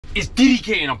It's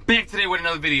DDK and I'm back today with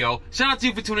another video. Shout out to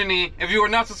you for tuning in. If you are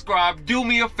not subscribed, do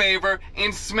me a favor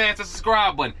and smash the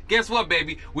subscribe button. Guess what,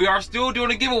 baby? We are still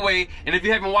doing a giveaway, and if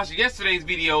you haven't watched yesterday's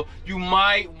video, you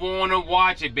might want to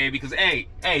watch it, baby, because hey,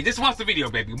 just watch the video,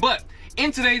 baby. But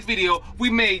in today's video, we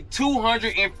made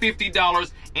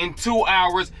 $250 in 2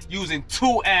 hours using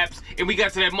 2 apps, and we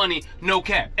got to that money, no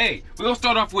cap. Hey, we're gonna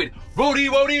start off with Rody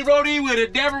with a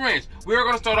devil wrench. We're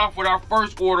gonna start off with our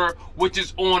first order, which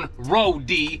is on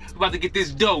Rody. We're about to get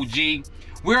this dough, G.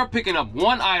 We're picking up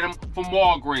one item from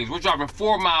Walgreens. We're driving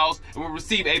 4 miles, and we'll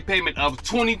receive a payment of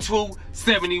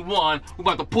 $22.71. We're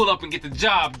about to pull up and get the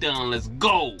job done. Let's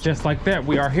go. Just like that,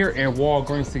 we are here at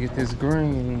Walgreens to get this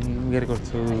green. We gotta go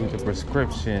to the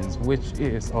prescriptions, which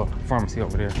is, oh, pharmacy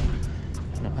over there.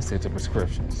 No, I said the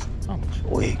prescriptions. I'm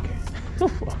weak.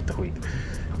 Fuck the week.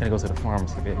 Gotta go to the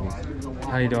pharmacy, baby.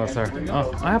 How you doing, sir?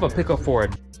 I have a pickup for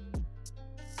it.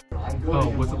 Oh,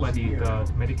 was it like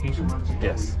the medication?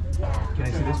 Yes. Can I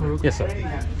see this one real quick? Yes, sir.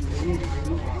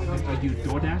 Are you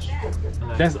DoorDash?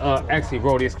 That's actually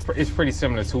Rody. It's pretty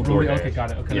similar to Rody. DoorDash. Okay,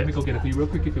 got it. Okay, yes. Let me go get it for you real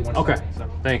quick if you want to. Okay.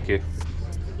 Thank you.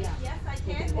 Yes, I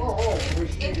can.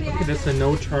 Okay, that's a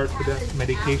no charge for that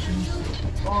medication.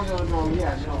 Oh, no,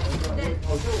 yeah, no. All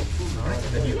right,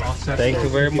 and then you all set. Thank you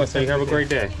very much. So you have a great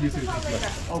day. You too.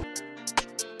 Thank you.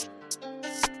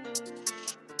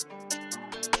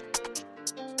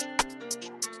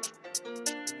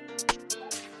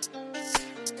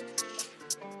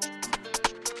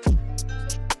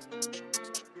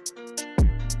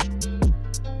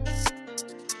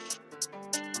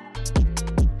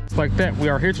 Like that, we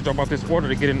are here to drop off this order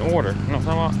to get an order. You know what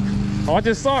I'm talking about? Oh, I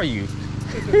just saw you.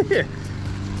 I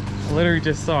literally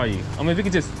just saw you. I mean, if you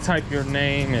could just type your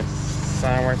name and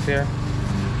sign right there.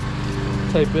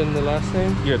 Type in the last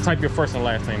name? Yeah, type your first and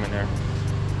last name in there.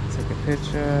 Take a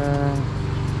picture.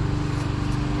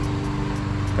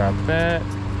 Got that.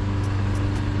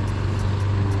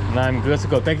 And I'm good to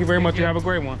go. Thank you very much. You have a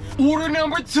great one. Order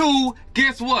number 2.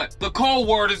 Guess what? The code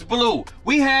word is blue.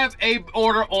 We have a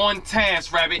order on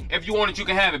TaskRabbit. If you want it, you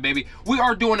can have it, baby. We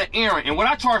are doing an errand, and what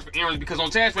I charge for errands, because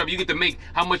on TaskRabbit you get to make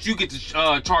how much you get to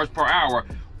charge per hour.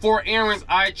 For errands,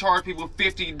 I charge people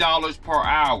 $50 per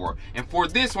hour. And for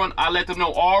this one, I let them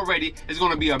know already it's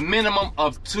gonna be a minimum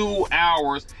of 2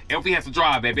 hours if we have to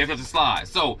drive, baby, if we have to slide.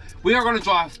 So we are gonna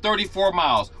drive 34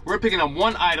 miles. We're picking up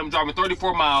one item, driving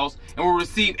 34 miles, and we'll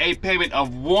receive a payment of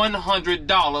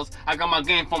 $100. I got my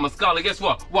game from a scholar. Guess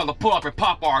what? We're gonna pull up and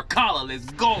pop our collar. Let's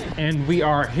go. And we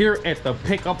are here at the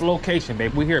pickup location,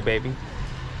 baby. We're here, baby.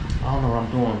 I don't know what I'm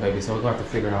doing, baby, so we're gonna have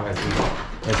to figure it out as we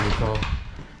go.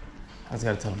 I just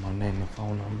gotta tell them my name and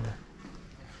phone number.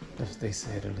 That's what they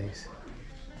said, at least.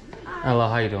 Hello,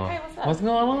 how you doing? Hey, what's up? What's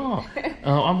going on?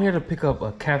 I'm here to pick up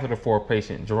a catheter for a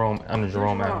patient, Jerome, under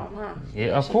Jerome. Huh?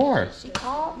 Yeah, of course. She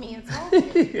called me and told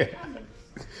me. Yeah.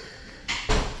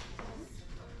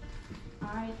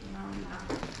 Alright, no.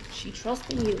 She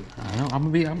trusting you. I know.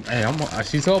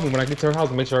 She told me when I get to her house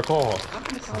to make sure I call. I'm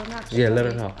gonna call her now. Yeah, let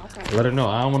her know. Okay. Let her know.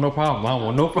 I don't want no problem. I don't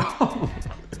want no problem.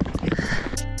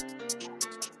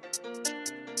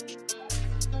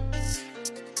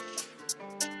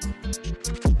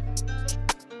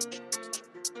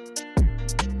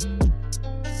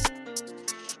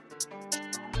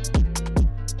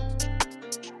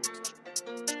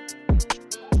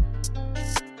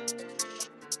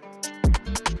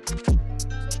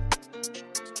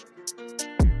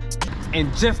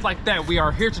 And just like that, we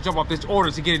are here to jump off this order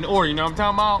to get an order. You know what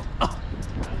I'm talking about?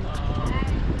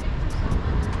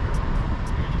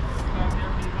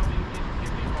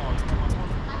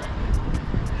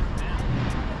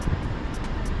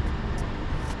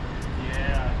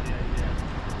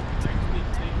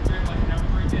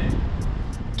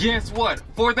 Guess what?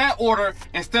 For that order,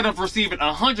 instead of receiving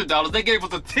 $100, they gave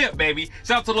us a tip, baby.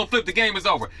 Shout out to Lil Flip, the game is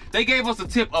over. They gave us a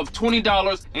tip of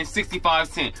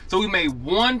 $20.65. So we made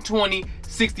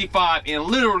 $120.65 in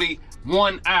literally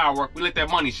 1 hour. We let that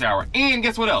money shower. And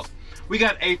guess what else? We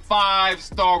got a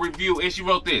 5-star review, and she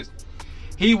wrote this.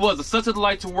 He was such a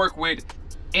delight to work with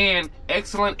and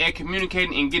excellent at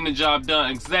communicating and getting the job done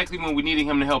exactly when we needed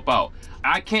him to help out.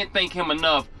 I can't thank him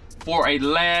enough for a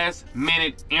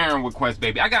last-minute errand request,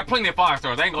 baby. I got plenty of 5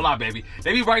 stars. I ain't gonna lie, baby.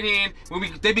 They be writing in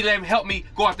they be letting help me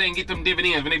go out there and get them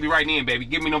dividends when they be writing in, baby.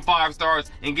 Give me them 5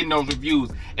 stars and getting those reviews.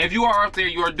 If you are out there,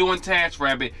 you are doing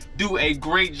TaskRabbit, do a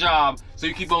great job so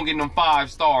you keep on getting them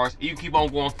 5 stars and you keep on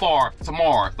going far to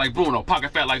Mars like Bruno,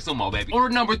 pocket fat like sumo, baby.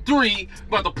 Order number 3,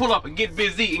 we're about to pull up and get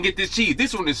busy and get this cheese.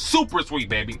 This one is super sweet,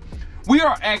 baby. We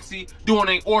are actually doing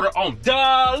an order on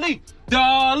Dolly.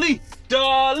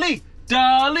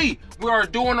 We are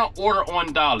doing an order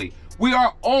on Dolly. We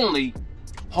are only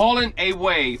hauling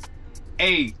away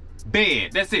a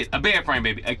bed. That's it, a bed frame,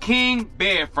 baby. A king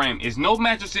bed frame. It's no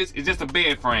mattresses, it's just a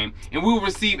bed frame. And we will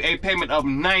receive a payment of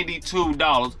 $92.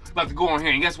 About to go on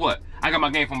here, and guess what? I got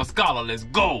my game from a scholar. Let's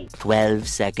go. 12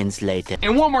 seconds later.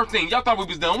 And one more thing. Y'all thought we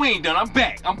was done. We ain't done. I'm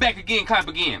back. I'm back again, clap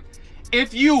again.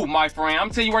 If you, my friend,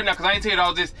 I'm telling you right now, because I ain't tell you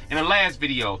all this in the last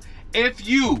video. If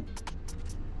you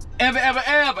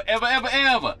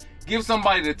ever give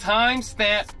somebody the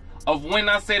timestamp of when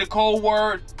I say the code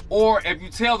word, or if you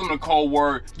tell them the code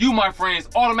word, you, my friends,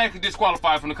 automatically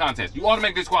disqualified from the contest. You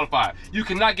automatically disqualified. You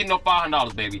cannot get no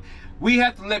 $500, baby. We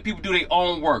have to let people do their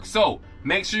own work. So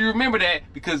make sure you remember that,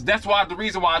 because that's why the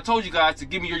reason why I told you guys to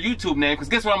give me your YouTube name, because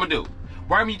guess what I'm gonna do?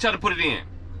 Right when you try to put it in,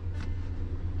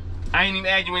 I ain't even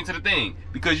add you into the thing,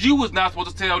 because you was not supposed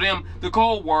to tell them the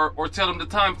code word or tell them the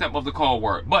timestamp of the code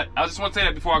word. But I just want to say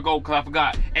that before I go, because I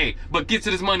forgot. Hey, but get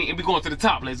to this money and we going to the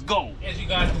top. Let's go. As you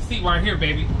guys can see right here,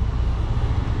 baby,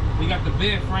 we got the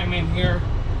bed frame in here.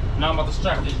 Now I'm about to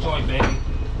strap this joint, baby.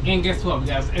 And guess what? We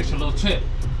got this extra little tip.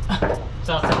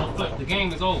 Shout out to Little Flip. The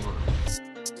game is over.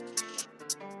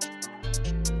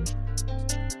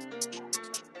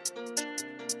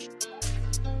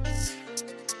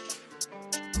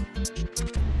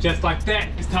 Just like that,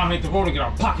 it's time to hit the road and get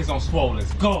our pockets on swole.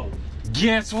 Let's go.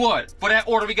 Guess what? For that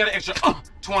order, we got an extra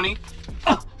 20,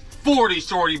 40,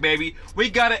 shorty, baby.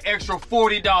 We got an extra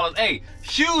 $40. Hey,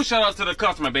 huge shout out to the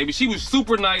customer, baby. She was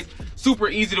super nice, super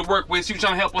easy to work with. She was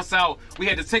trying to help us out. We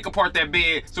had to take apart that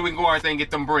bed so we can go out there and get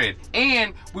them bread.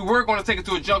 And we were going to take it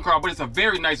to a junkyard, but it's a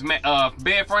very nice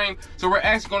bed frame. So we're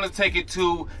actually going to take it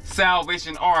to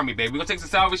Salvation Army, baby. We're going to take it to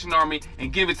Salvation Army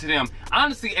and give it to them.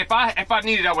 Honestly, if I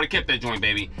needed it, I would have kept that joint,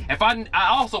 baby. I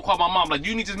also called my mom, like,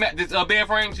 you need this bed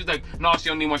frame? She's like, no, she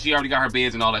don't need one. She already got her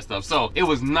beds and all that stuff. So it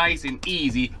was nice and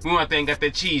easy. We went out there and got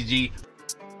that cheese, G.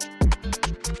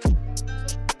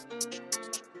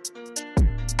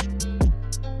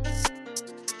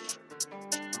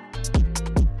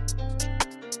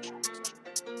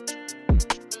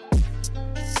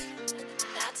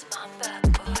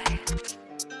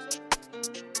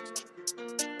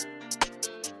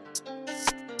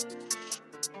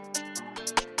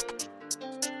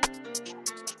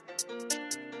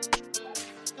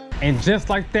 And just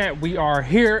like that, we are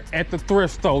here at the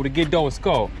thrift store to get those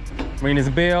go. Ring this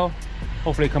bell.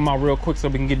 Hopefully they come out real quick so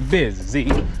we can get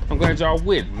busy. I'm glad y'all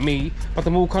with me. About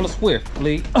to move kind of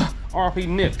swiftly. RP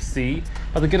Nipsey.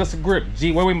 About to get us a grip.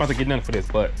 G, well, we about to get nothing for this,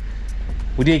 but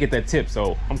we did get that tip,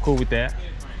 so I'm cool with that.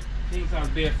 King size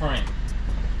bed frame.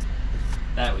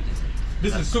 That we can see.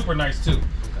 This is super nice too. Okay.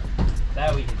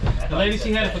 That we can see. The lady,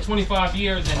 she had it for 25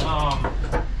 years, and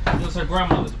it was her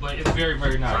grandmother's, but it's very,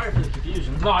 very nice. Sorry for the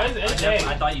confusion. No, hey.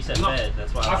 I thought you said bed.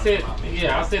 That's why I said,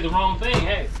 yeah, I said the wrong thing.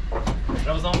 Hey,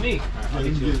 that was on me. Right, I'll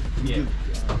get you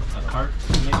a cart.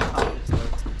 Maybe pop this door.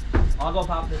 I'll go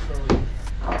pop this door.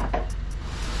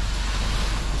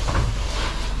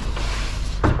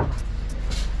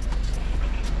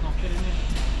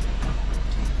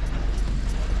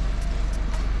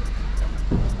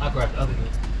 I'll grab the other one.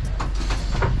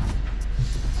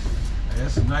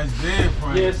 That's a nice bed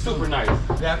frame. Yeah, it's super nice.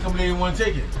 Yeah, how come they didn't want to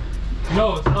take it?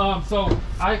 No,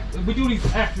 we do these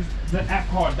apps, the app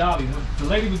called Dolly. The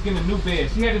lady was getting a new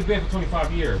bed. She had this bed for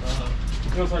 25 years.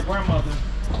 It was her grandmother.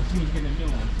 She was getting a new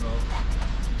one, so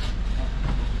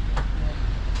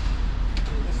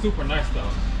it's super nice though.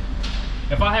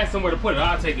 If I had somewhere to put it,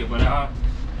 I'd take it, but I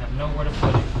have nowhere to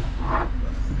put it.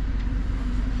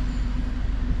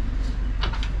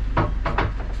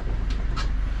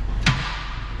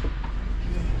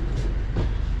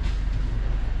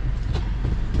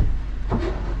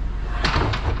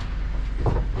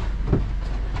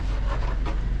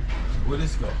 Where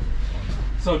this go?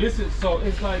 So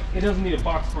it's like, it doesn't need a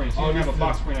box spring. She doesn't have a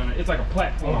box spring on it. It's like a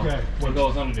platform where it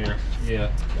goes under there.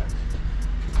 Yeah.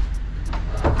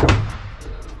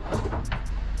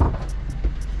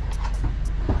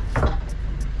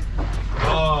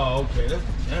 Oh, okay. That's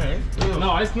all right.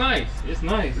 No, it's nice. It's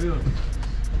nice. Real.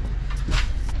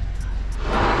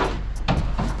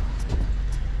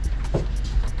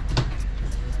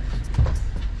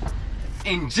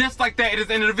 And just like that, it is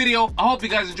the end of the video. I hope you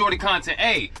guys enjoyed the content.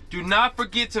 Hey, do not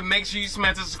forget to make sure you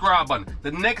smash the subscribe button.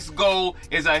 The next goal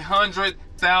is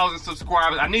 100,000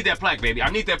 subscribers. I need that plaque, baby. I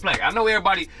need that plaque. I know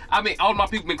everybody, all my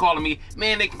people been calling me,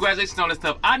 man, they congratulations on this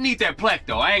stuff. I need that plaque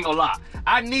though, I ain't gonna lie.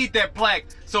 I need that plaque.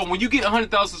 So when you get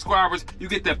 100,000 subscribers, you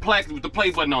get that plaque with the play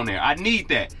button on there. I need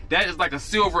that. That is like a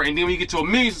silver, and then when you get to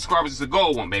 1,000,000 subscribers, it's a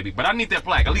gold one, baby. But I need that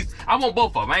plaque. At least I want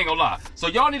both of them, I ain't gonna lie. So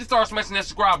y'all need to start smashing that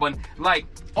subscribe button. Like,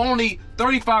 only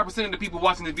 35% of the people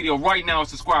watching this video right now are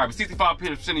subscribers.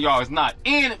 65% of y'all is not.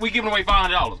 And we giving away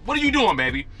 $500. What are you doing,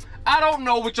 baby? I don't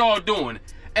know what y'all doing.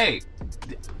 Hey,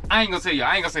 I ain't gonna say y'all.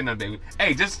 I ain't gonna say nothing, baby.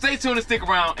 Hey, just stay tuned and stick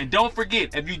around. And don't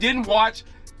forget, if you didn't watch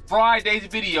Friday's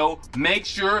video, make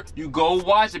sure you go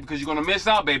watch it because you're gonna miss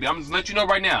out, baby. I'm just letting you know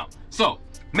right now. So,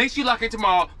 make sure you lock in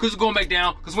tomorrow because we're going back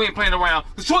down because we ain't playing around.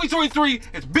 Because 2023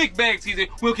 is big bag season.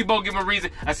 We'll keep on giving a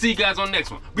reason. I see you guys on the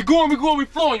next one. We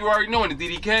flowing. You already know it,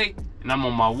 DDK. And I'm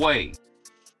on my way.